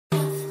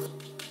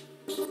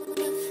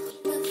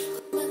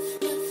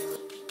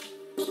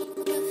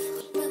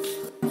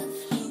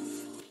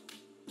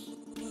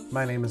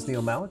My name is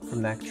Malek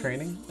from Knack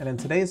Training, and in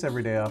today's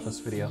Everyday Office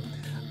video,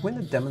 I'm going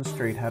to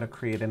demonstrate how to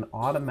create an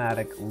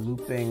automatic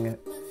looping,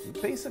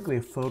 basically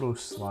a photo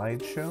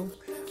slideshow,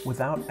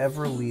 without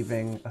ever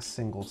leaving a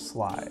single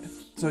slide.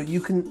 So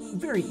you can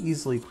very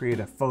easily create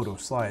a photo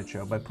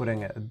slideshow by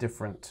putting a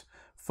different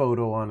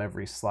photo on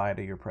every slide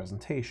of your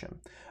presentation.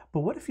 But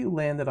what if you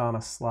landed on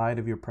a slide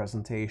of your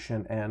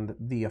presentation and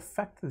the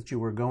effect that you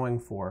were going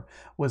for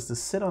was to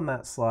sit on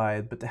that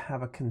slide but to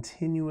have a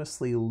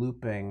continuously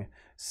looping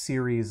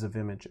series of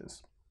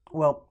images?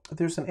 Well,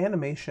 there's an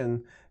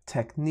animation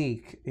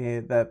technique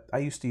that I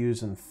used to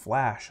use in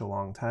Flash a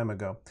long time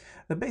ago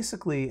that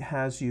basically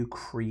has you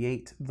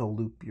create the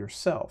loop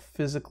yourself,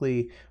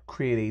 physically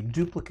create a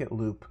duplicate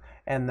loop,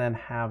 and then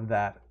have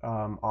that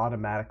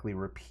automatically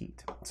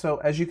repeat. So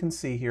as you can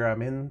see here,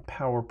 I'm in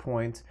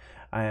PowerPoint.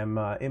 I am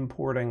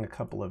importing a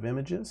couple of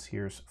images.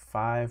 Here's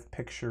 5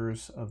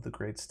 pictures of the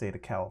great state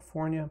of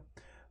California.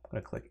 I'm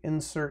going to click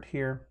Insert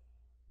here.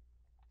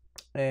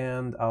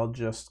 And I'll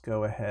just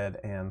go ahead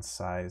and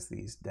size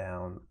these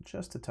down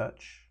just a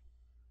touch.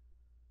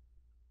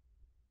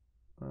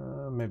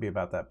 Maybe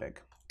about that big.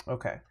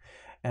 Okay.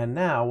 And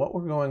now what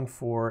we're going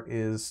for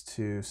is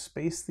to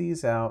space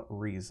these out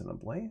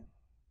reasonably.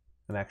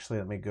 And actually,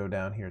 let me go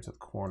down here to the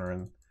corner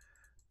and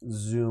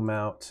zoom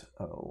out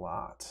a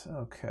lot.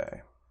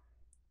 Okay.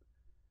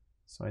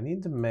 So I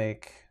need to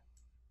make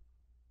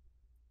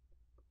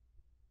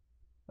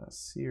a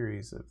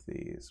series of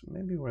these,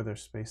 maybe where they're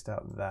spaced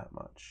out that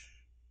much.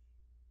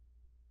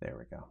 There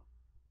we go.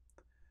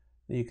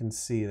 You can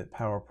see that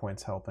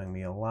PowerPoint's helping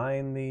me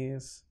align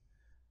these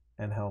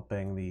and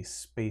helping the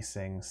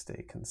spacing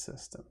stay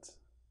consistent.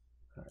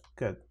 All right,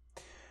 good.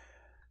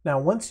 Now,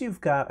 once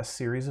you've got a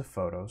series of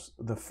photos,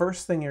 the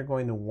first thing you're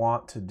going to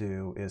want to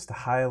do is to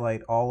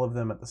highlight all of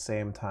them at the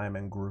same time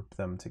and group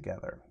them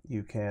together.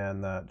 You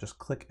can just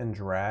click and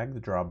drag to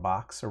draw a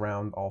box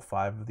around all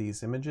 5 of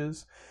these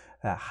images.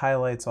 That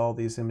highlights all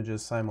these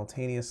images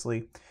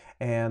simultaneously.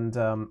 And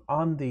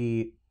on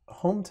the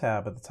Home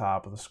tab at the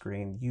top of the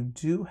screen, you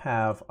do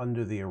have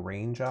under the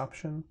Arrange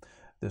option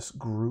this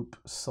group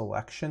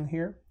selection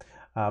here.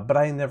 But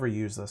I never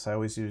use this. I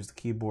always use the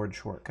keyboard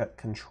shortcut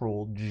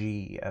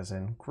Control-G as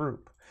in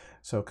group.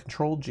 So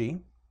Control-G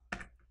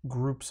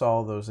groups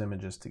all those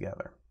images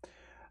together.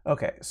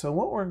 Okay, so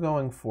what we're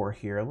going for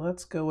here,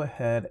 let's go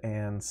ahead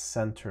and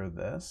center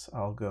this.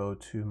 I'll go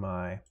to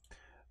my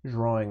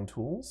drawing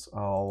tools.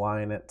 I'll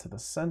align it to the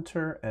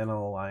center and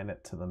I'll align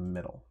it to the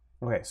middle.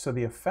 Okay, so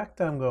the effect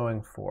I'm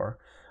going for,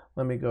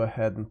 let me go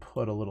ahead and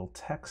put a little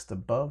text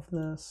above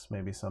this,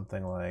 maybe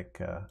something like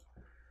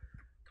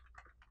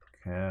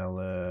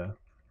California.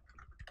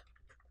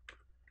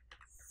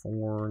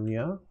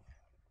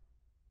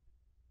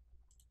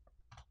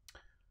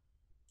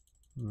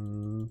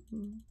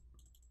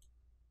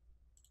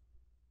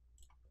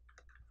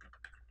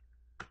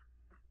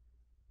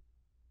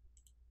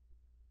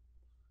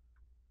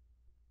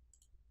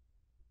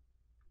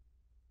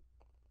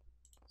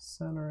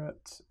 Center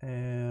it,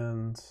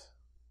 and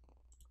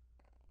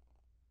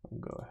we'll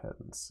go ahead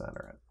and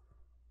center it.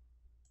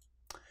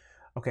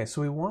 Okay,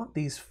 so we want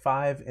these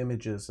 5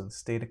 images of the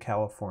state of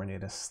California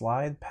to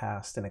slide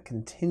past in a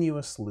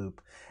continuous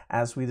loop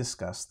as we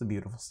discuss the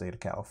beautiful state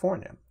of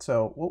California.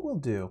 So what we'll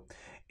do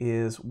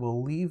is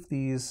we'll leave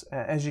these,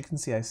 as you can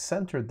see, I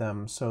centered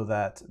them so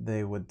that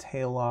they would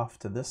tail off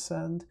to this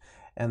end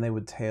and they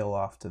would tail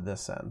off to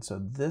this end. So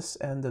this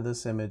end of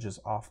this image is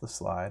off the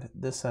slide.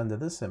 This end of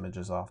this image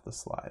is off the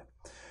slide.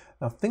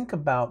 Now think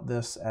about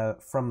this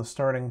from the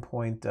starting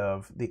point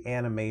of the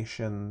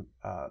animation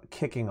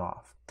kicking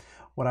off.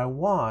 What I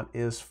want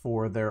is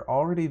for there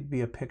already to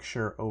be a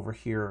picture over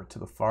here to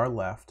the far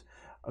left,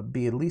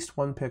 be at least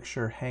one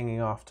picture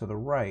hanging off to the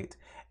right,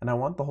 and I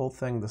want the whole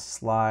thing to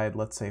slide,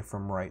 let's say,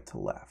 from right to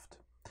left.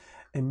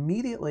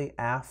 Immediately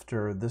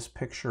after this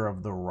picture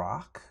of the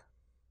rock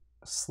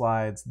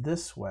slides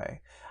this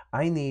way,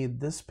 I need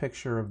this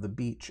picture of the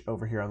beach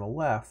over here on the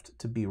left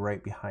to be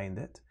right behind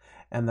it.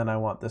 And then I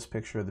want this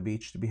picture of the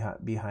beach to be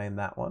behind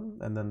that one,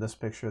 and then this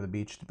picture of the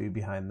beach to be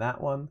behind that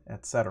one,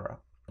 etc.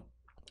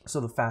 So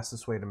the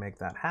fastest way to make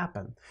that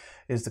happen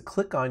is to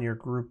click on your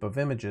group of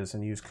images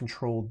and use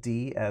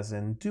Control-D as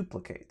in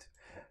duplicate.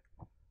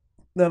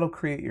 That'll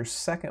create your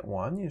second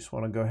one. You just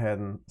want to go ahead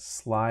and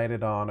slide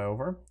it on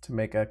over to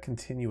make a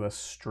continuous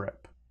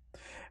strip.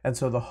 And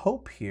so the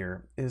hope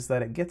here is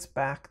that it gets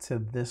back to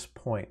this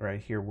point right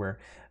here where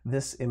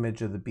this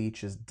image of the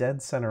beach is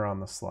dead center on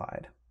the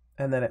slide.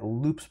 And then it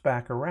loops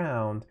back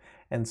around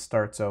and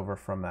starts over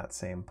from that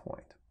same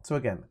point. So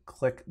again,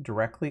 click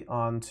directly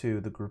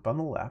onto the group on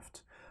the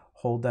left,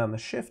 hold down the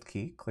Shift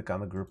key, click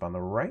on the group on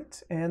the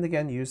right, and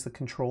again use the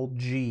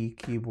Control-G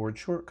keyboard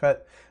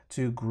shortcut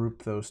to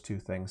group those two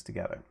things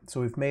together.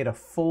 So we've made a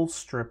full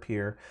strip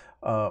here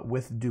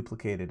with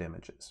duplicated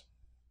images.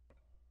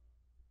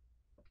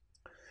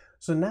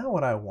 So now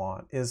what I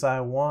want is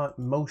I want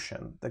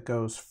motion that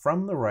goes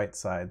from the right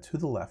side to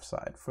the left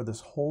side for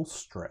this whole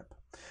strip.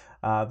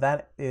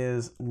 That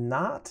is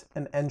not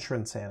an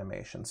entrance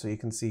animation. So you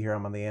can see here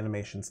I'm on the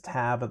animations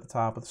tab at the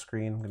top of the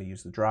screen. I'm going to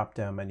use the drop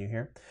down menu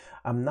here.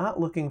 I'm not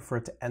looking for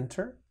it to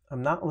enter.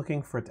 I'm not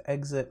looking for it to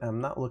exit.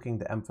 I'm not looking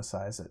to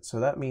emphasize it. So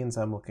that means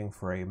I'm looking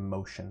for a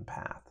motion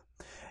path.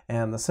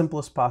 And the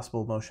simplest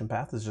possible motion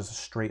path is just a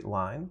straight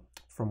line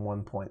from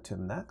one point to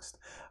the next.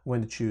 I'm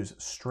going to choose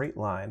straight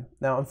line.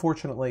 Now,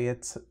 unfortunately,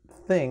 it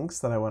thinks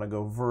that I want to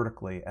go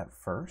vertically at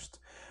first.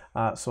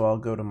 So I'll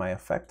go to my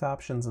effect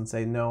options and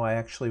say, no, I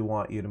actually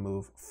want you to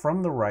move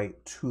from the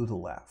right to the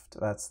left.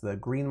 That's the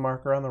green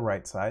marker on the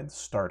right side, the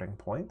starting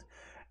point,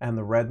 and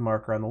the red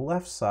marker on the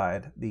left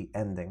side, the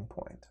ending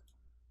point.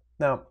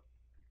 Now,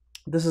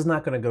 this is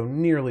not going to go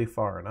nearly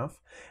far enough,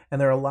 and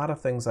there are a lot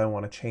of things I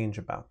want to change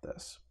about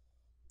this.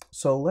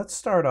 So let's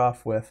start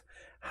off with,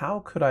 how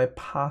could I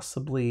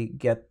possibly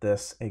get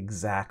this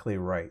exactly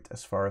right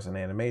as far as an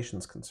animation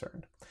is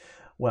concerned?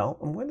 Well,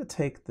 I'm going to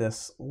take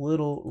this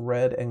little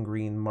red and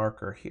green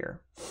marker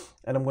here,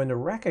 and I'm going to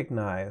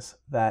recognize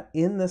that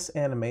in this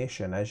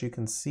animation, as you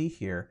can see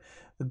here,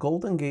 the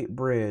Golden Gate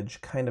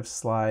Bridge kind of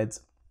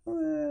slides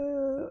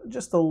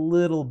just a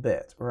little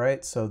bit,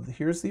 right? So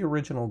here's the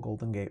original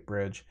Golden Gate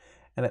Bridge,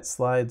 and it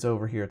slides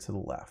over here to the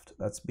left.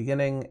 That's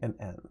beginning and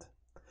end.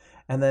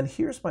 And then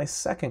here's my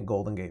second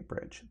Golden Gate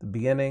Bridge, the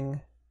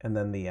beginning and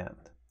then the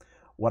end.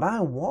 What I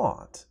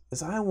want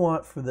is I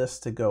want for this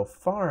to go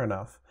far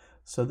enough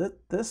so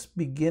that this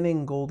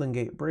beginning Golden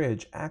Gate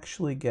Bridge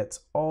actually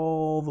gets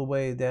all the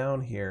way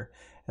down here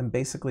and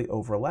basically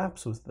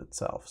overlaps with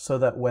itself, so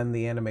that when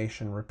the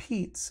animation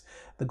repeats,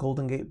 the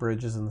Golden Gate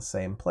Bridge is in the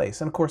same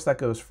place. And of course that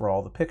goes for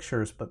all the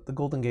pictures, but the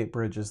Golden Gate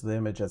Bridge is the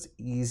image that's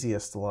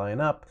easiest to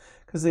line up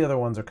because the other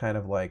ones are kind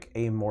of like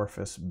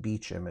amorphous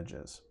beach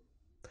images.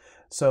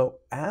 So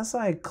as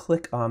I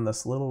click on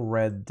this little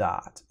red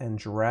dot and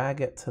drag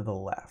it to the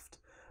left,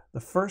 the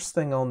first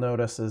thing I'll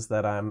notice is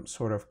that I'm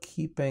sort of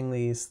keeping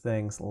these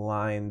things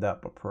lined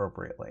up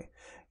appropriately.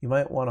 You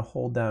might want to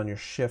hold down your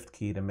Shift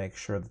key to make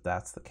sure that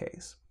that's the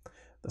case.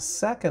 The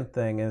second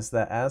thing is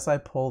that as I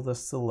pull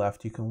this to the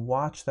left, you can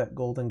watch that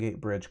Golden Gate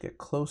Bridge get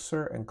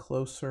closer and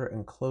closer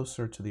and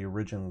closer to the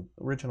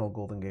original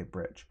Golden Gate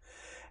Bridge.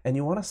 And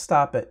you want to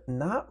stop it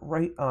not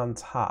right on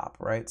top,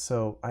 right?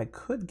 So I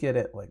could get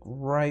it like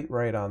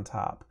right on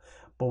top.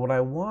 But what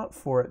I want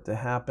for it to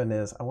happen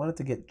is I want it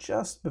to get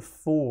just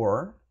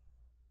before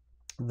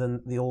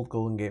the old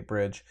Golden Gate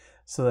Bridge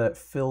so that it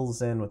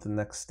fills in with the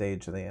next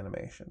stage of the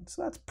animation.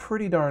 So that's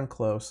pretty darn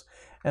close.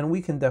 And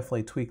we can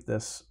definitely tweak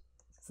this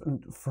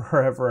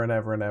forever and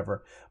ever and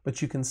ever.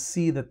 But you can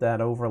see that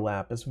that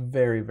overlap is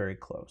very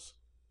close.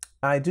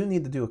 I do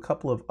need to do a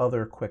couple of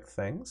other quick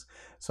things.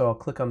 So I'll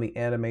click on the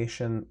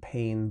animation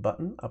pane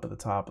button up at the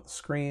top of the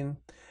screen,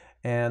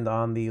 and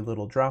on the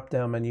little drop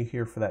down menu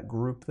here for that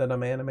group that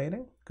I'm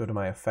animating, go to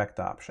my effect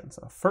options.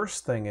 Now,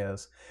 first thing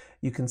is,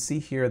 you can see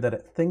here that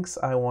it thinks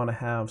I want to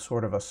have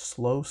sort of a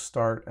slow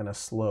start and a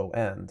slow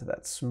end,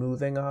 that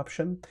smoothing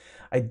option.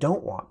 I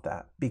don't want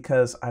that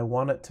because I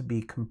want it to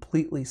be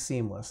completely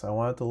seamless. I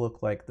want it to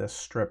look like this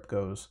strip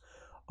goes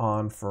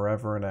on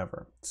forever and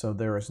ever. So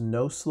there is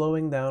no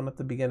slowing down at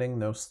the beginning,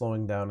 no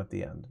slowing down at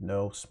the end,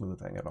 no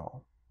smoothing at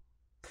all.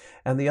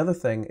 And the other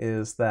thing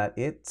is that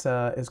it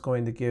is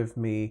going to give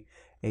me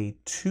a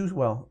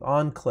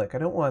on click. I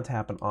don't want it to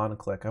happen on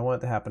click. I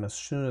want it to happen as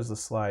soon as the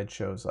slide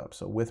shows up.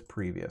 So with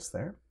previous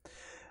there.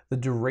 The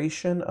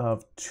duration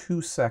of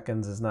 2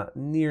 seconds is not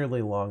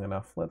nearly long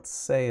enough. Let's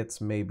say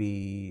it's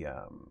maybe,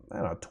 I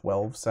don't know,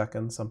 12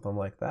 seconds, something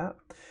like that.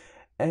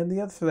 And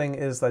the other thing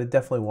is that I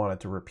definitely want it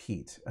to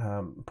repeat,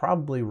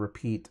 probably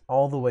repeat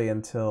all the way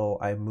until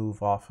I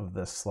move off of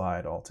this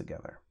slide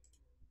altogether.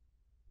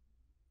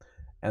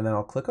 And then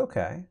I'll click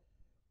OK.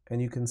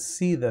 And you can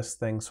see this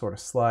thing sort of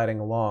sliding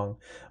along,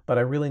 but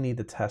I really need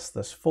to test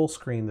this full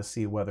screen to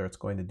see whether it's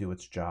going to do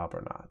its job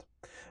or not.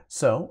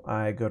 So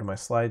I go to my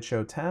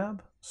slideshow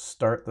tab,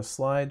 start the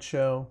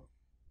slideshow.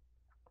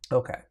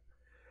 Okay,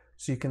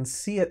 so you can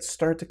see it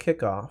start to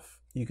kick off.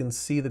 You can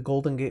see the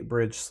Golden Gate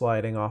Bridge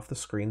sliding off the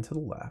screen to the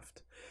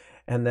left.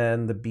 And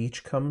then the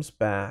beach comes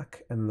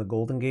back and the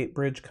Golden Gate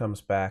Bridge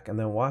comes back. And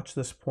then watch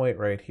this point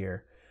right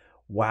here.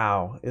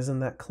 Wow, isn't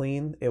that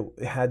clean?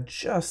 It had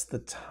just the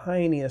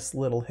tiniest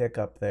little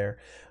hiccup there.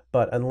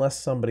 But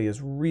unless somebody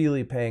is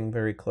really paying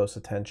very close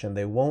attention,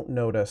 they won't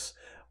notice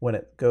when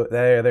it goes.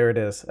 There it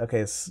is.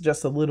 Okay, it's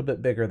just a little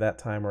bit bigger that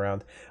time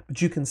around.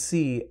 But you can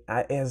see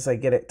as I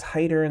get it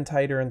tighter and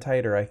tighter and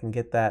tighter, I can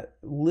get that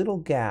little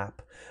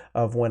gap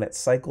of when it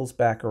cycles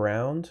back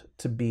around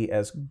to be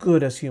as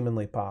good as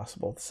humanly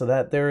possible. So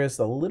that there is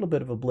a little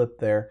bit of a blip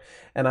there,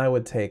 and I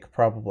would take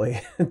probably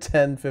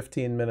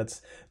 10-15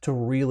 minutes to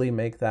really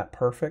make that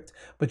perfect.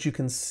 But you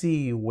can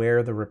see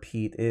where the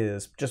repeat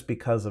is just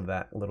because of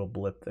that little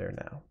blip there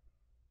now.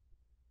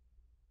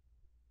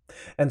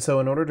 And so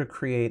in order to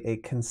create a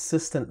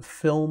consistent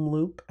film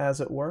loop,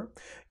 as it were,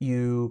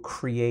 you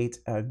create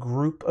a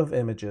group of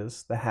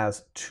images that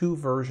has 2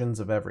 versions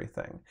of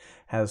everything.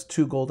 Has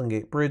 2 Golden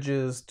Gate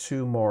Bridges,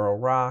 2 Morro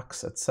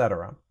Rocks,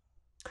 etc.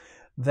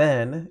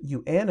 Then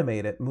you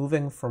animate it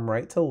moving from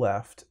right to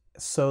left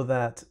so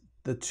that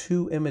the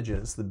two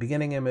images, the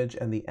beginning image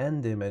and the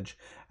end image,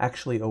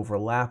 actually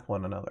overlap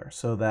one another,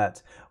 so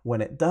that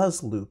when it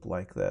does loop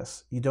like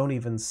this, you don't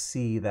even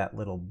see that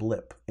little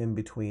blip in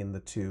between the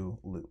two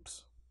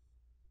loops.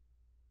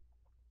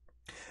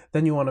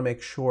 Then you want to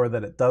make sure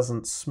that it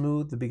doesn't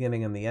smooth the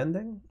beginning and the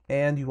ending,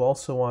 and you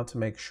also want to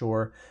make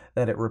sure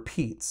that it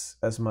repeats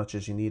as much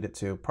as you need it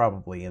to,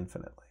 probably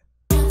infinitely.